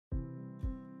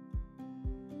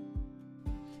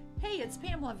Hey, it's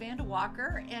Pamela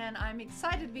Vandewalker, and I'm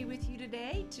excited to be with you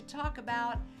today to talk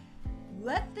about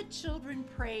let the children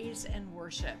praise and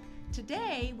worship.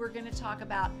 Today, we're going to talk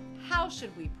about how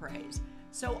should we praise.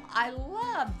 So I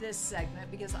love this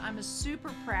segment because I'm a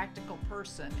super practical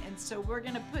person, and so we're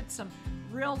going to put some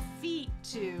real feet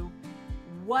to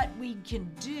what we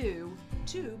can do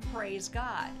to praise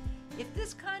God. If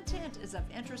this content is of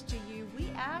interest to you,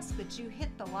 we ask that you hit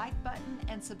the like button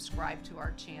and subscribe to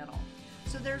our channel.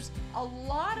 So there's a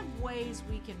lot of ways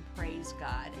we can praise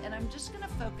God, and I'm just going to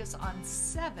focus on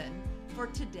 7 for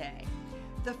today.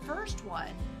 The first one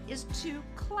is to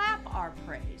clap our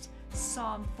praise.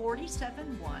 Psalm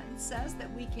 47:1 says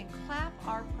that we can clap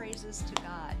our praises to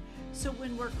God. So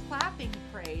when we're clapping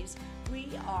praise, we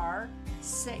are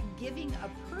giving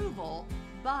approval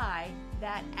by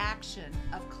that action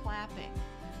of clapping.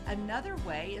 Another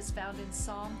way is found in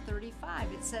Psalm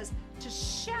 35. It says to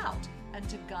shout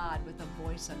unto God with a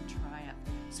voice of triumph.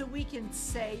 So we can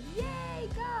say, "Yay,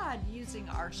 God," using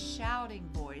our shouting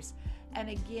voice. And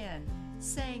again,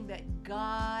 saying that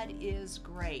God is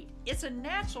great. It's a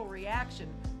natural reaction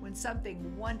when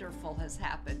something wonderful has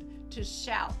happened to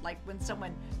shout, like when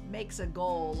someone makes a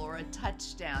goal or a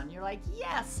touchdown. You're like,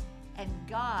 yes, and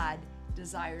God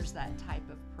desires that type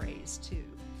of praise too.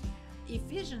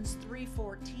 Ephesians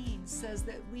 3:14 says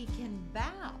that we can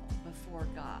bow before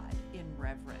God in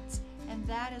reverence, and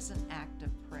that is an act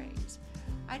of praise.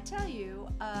 I tell you,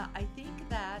 I think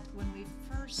that when we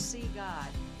first see God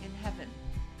in heaven,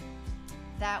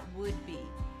 that would be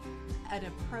an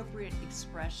appropriate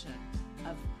expression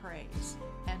of praise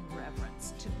and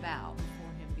reverence, to bow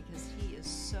before Him because He is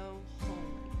so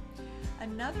holy.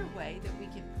 Another way that we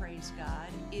can praise God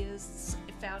is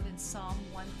found in Psalm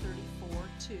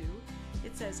 134:2.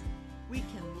 It says, we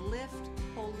can lift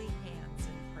holy hands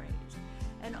in praise.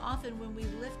 And often when we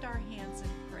lift our hands in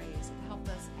praise,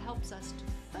 it helps us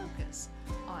to focus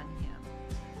on Him.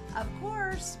 Of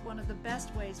course, one of the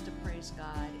best ways to praise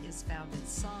God is found in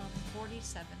Psalm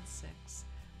 47:6.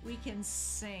 We can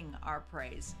sing our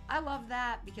praise. I love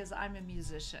that because I'm a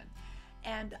musician.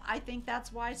 And I think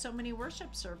that's why so many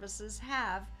worship services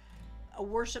have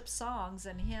worship songs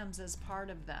and hymns as part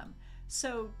of them.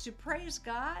 So to praise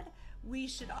God, we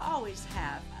should always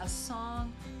have a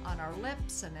song on our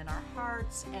lips and in our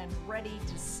hearts and ready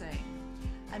to sing.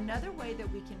 Another way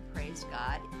that we can praise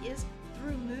God is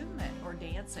through movement or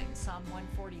dancing. Psalm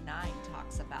 149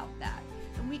 talks about that.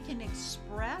 And we can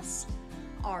express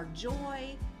our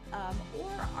joy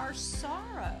or our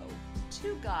sorrow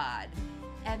to God.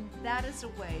 And that is a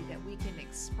way that we can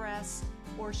express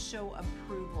or show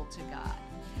approval to God.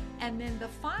 And then the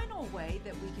final way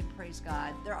that we can praise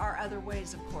God, there are other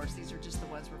ways, of course, these are just the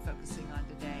ones we're focusing on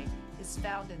today, is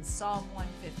found in Psalm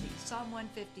 150. Psalm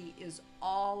 150 is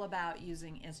all about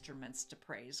using instruments to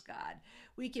praise God.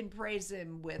 We can praise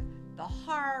Him with the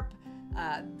harp,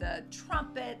 the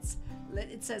trumpets.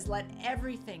 It says, let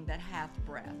everything that hath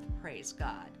breath praise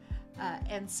God.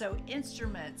 And so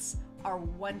instruments are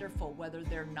wonderful, whether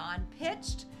they're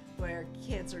non-pitched, where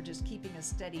kids are just keeping a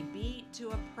steady beat to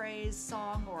a praise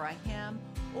song or a hymn,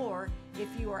 or if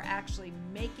you are actually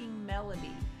making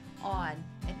melody on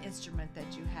an instrument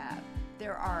that you have.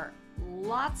 There are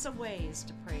lots of ways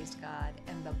to praise God,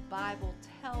 and the Bible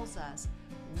tells us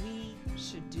we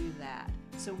should do that.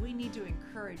 So we need to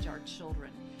encourage our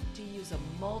children to use a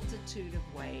multitude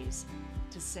of ways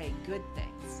to say good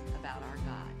things about our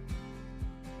God.